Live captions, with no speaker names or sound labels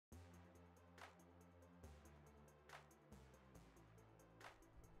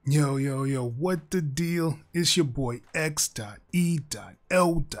Yo, what the deal? It's your boy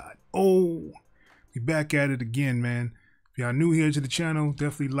X.E.L. We back at it again, man. If y'all new here to the channel,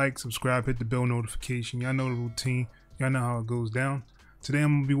 definitely like, subscribe, hit the bell notification. Y'all know the routine. Y'all know how it goes down. Today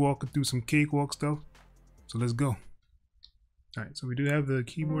I'm gonna be walking through some Cakewalk stuff. So let's go. Alright, so we do have the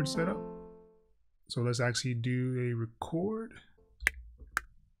keyboard set up. So let's actually do a record.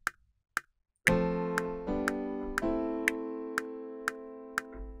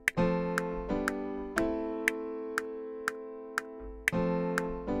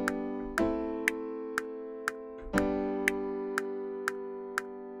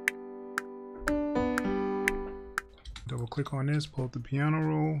 Double click on this, pull up the piano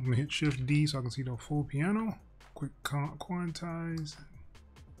roll. I'm gonna hit Shift D so I can see the full piano. Quick quantize.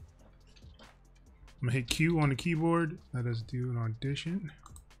 I'm gonna hit Q on the keyboard. Let us do an audition.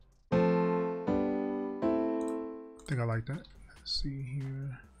 I think I like that. Let's see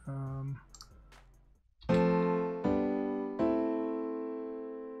here.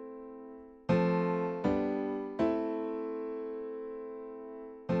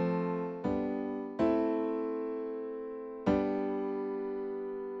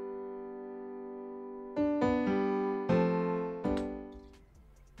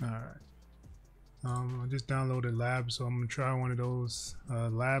 I just downloaded Lab, so I'm gonna try one of those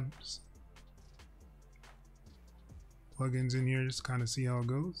Labs plugins in here, just kind of see how it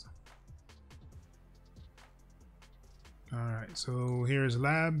goes. Alright, so here's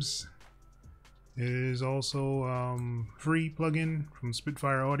Labs. It is also free plugin from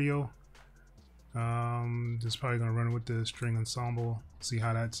Spitfire Audio. Just probably gonna run with the string ensemble, see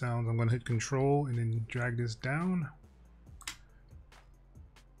how that sounds. I'm gonna hit Control and then drag this down.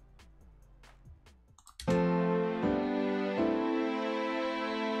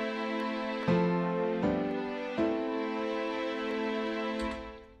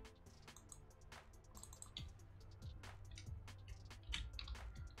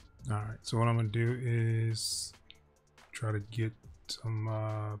 Alright, so what I'm going to do is try to get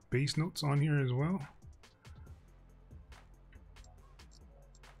some bass notes on here as well.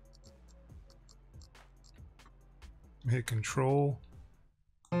 Hit Control,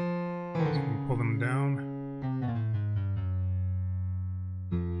 pull them down.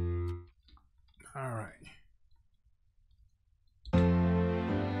 Alright.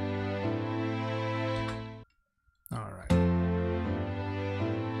 Alright.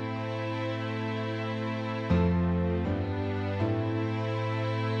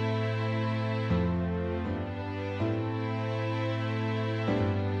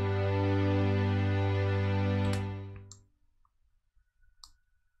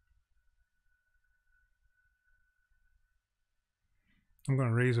 I'm going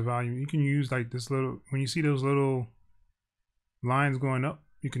to raise the volume. You can use like this little, when you see those little lines going up,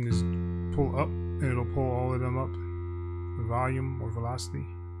 you can just pull up and it'll pull all of them up, the volume or velocity.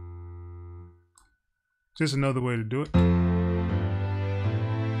 Just another way to do it.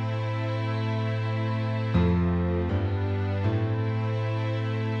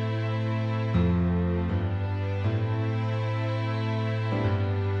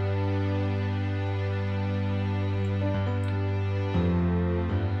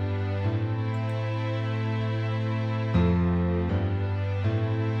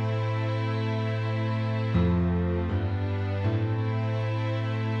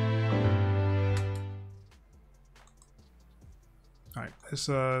 Alright, let's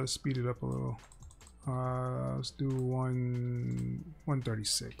speed it up a little. Let's do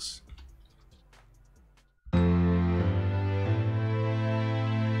 136.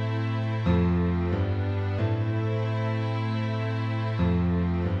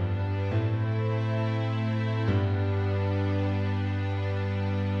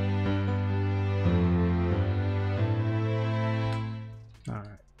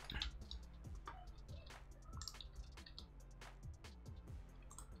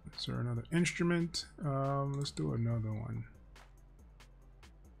 Is there another instrument? Let's do another one.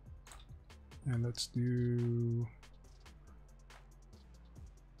 And let's do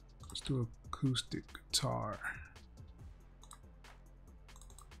acoustic guitar.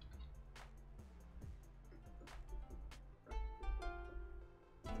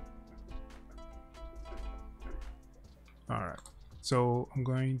 Alright, so I'm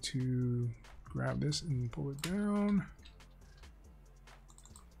going to grab this and pull it down.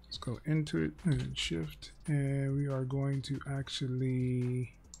 Let's go into it and shift, and we are going to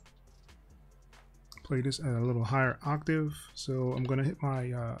actually play this at a little higher octave. So I'm going to hit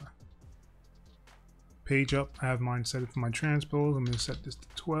my page up. I have mine set for my transpose. I'm going to set this to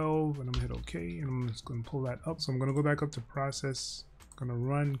 12 and I'm going to hit OK, and I'm just going to pull that up. So I'm going to go back up to process gonna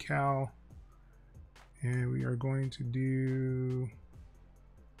run cal, and we are going to do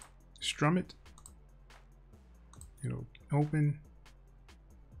strum it. It'll open.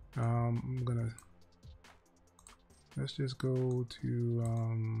 I'm gonna, let's just go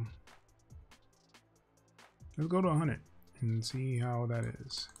to let's go to 100 and see how that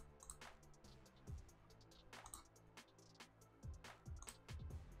is.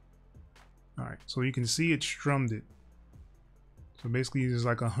 All right, so you can see it strummed it. So basically there's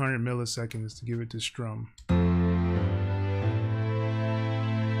like 100 milliseconds to give it to strum.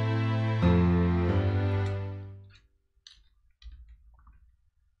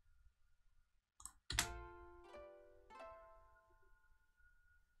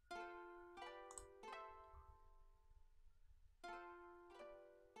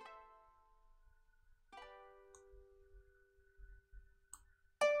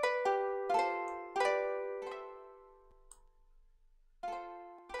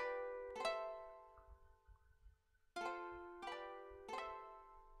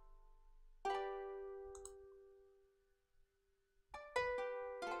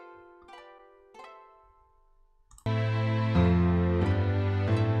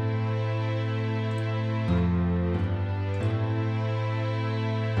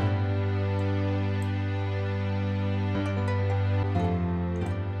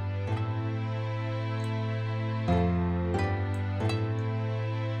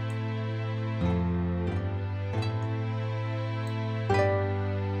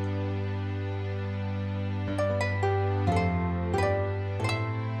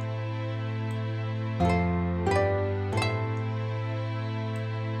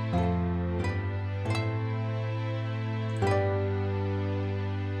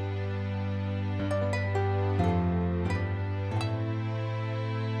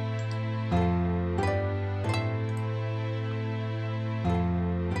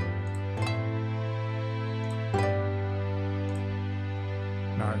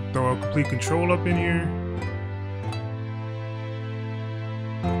 Throw a Komplete Kontrol up in here.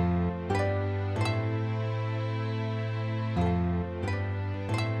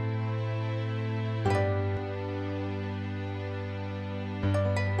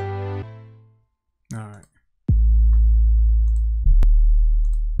 All right.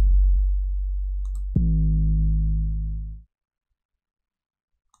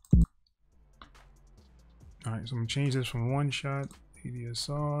 All right, so I'm gonna change this from one shot.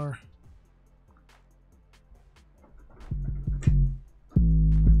 ADSR.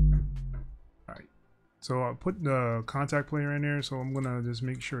 Alright, so I'll put the contact player in there, so I'm gonna just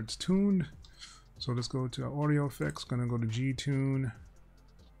make sure it's tuned. So let's go to audio effects, gonna go to G tune.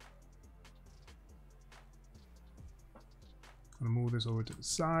 I'm gonna move this over to the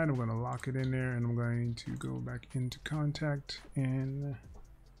side, I'm gonna lock it in there, and I'm going to go back into contact and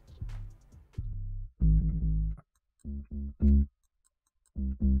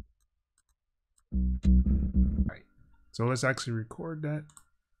right. So let's actually record that.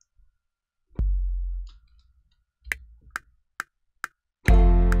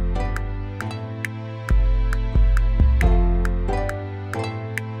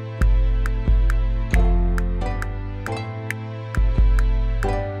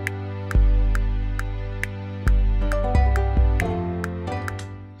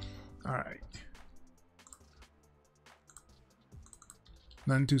 All right.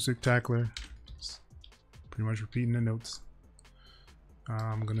 Nothing too spectacular. Pretty much repeating the notes.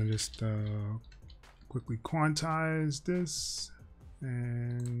 I'm gonna just quickly quantize this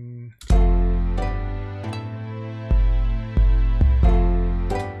and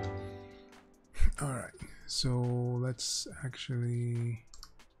all right, so let's actually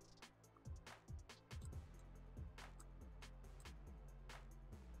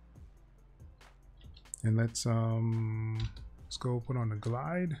let's go put on the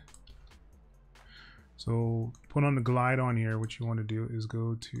glide. So put on the glide on here. What you want to do is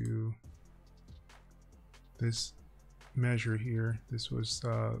go to this measure here. This was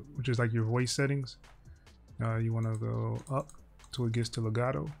which is like your voice settings. You want to go up till it gets to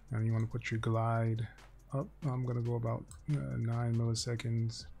legato, and you want to put your glide up. I'm gonna go about 9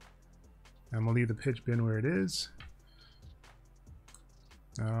 milliseconds. I'm gonna leave the pitch bend where it is.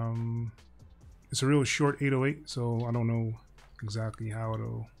 It's a real short 808, so I don't know exactly how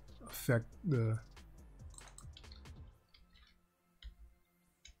it'll affect the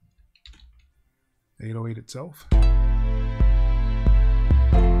 .808 itself.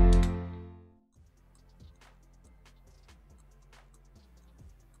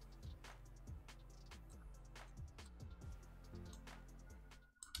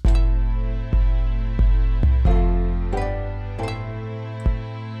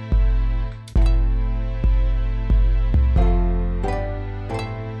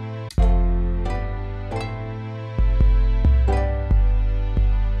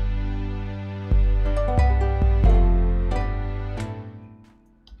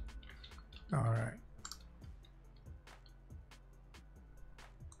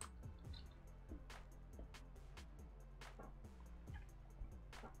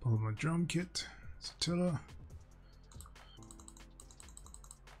 Pull my drum kit, Satila.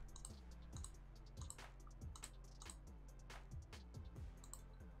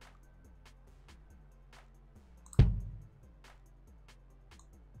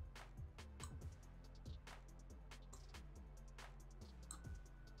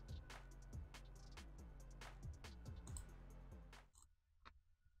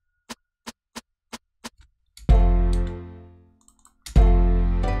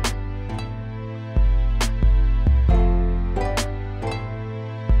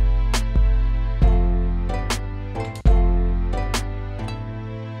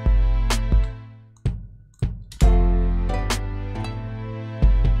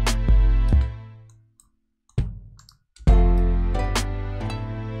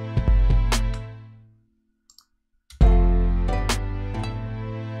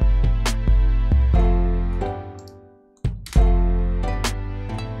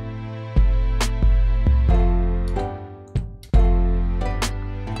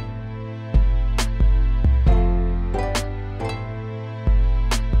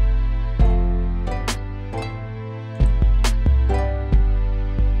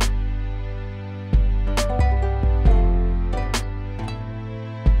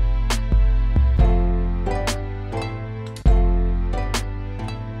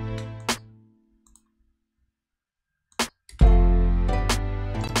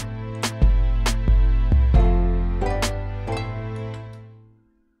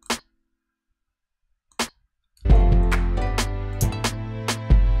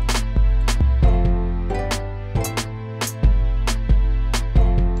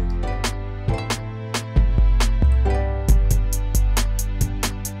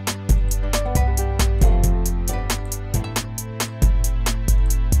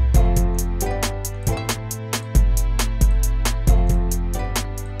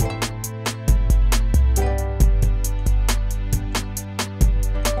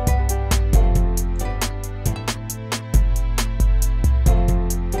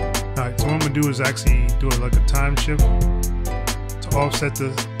 Do is actually do it like a time shift to offset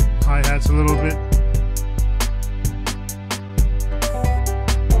the hi-hats a little bit.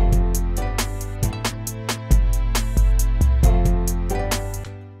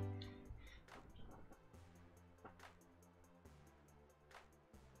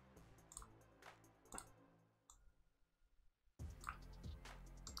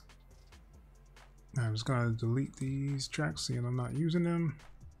 I'm just gonna delete these tracks, seeing I'm not using them.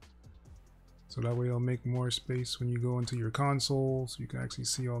 So that way it'll make more space when you go into your console, so you can actually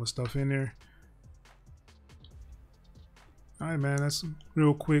see all the stuff in there. All right, man, that's a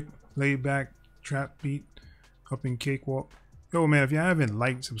real quick, laid back trap beat up in Cakewalk. Yo, man, if you haven't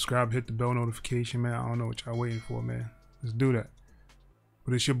liked, subscribe, hit the bell notification, man. I don't know what y'all waiting for, man. Let's do that.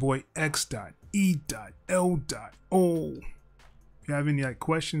 But it's your boy X.E.L. If you have any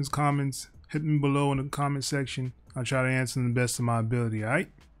questions, comments, hit them below in the comment section. I'll try to answer them the best of my ability, all right?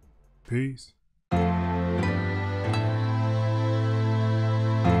 Peace.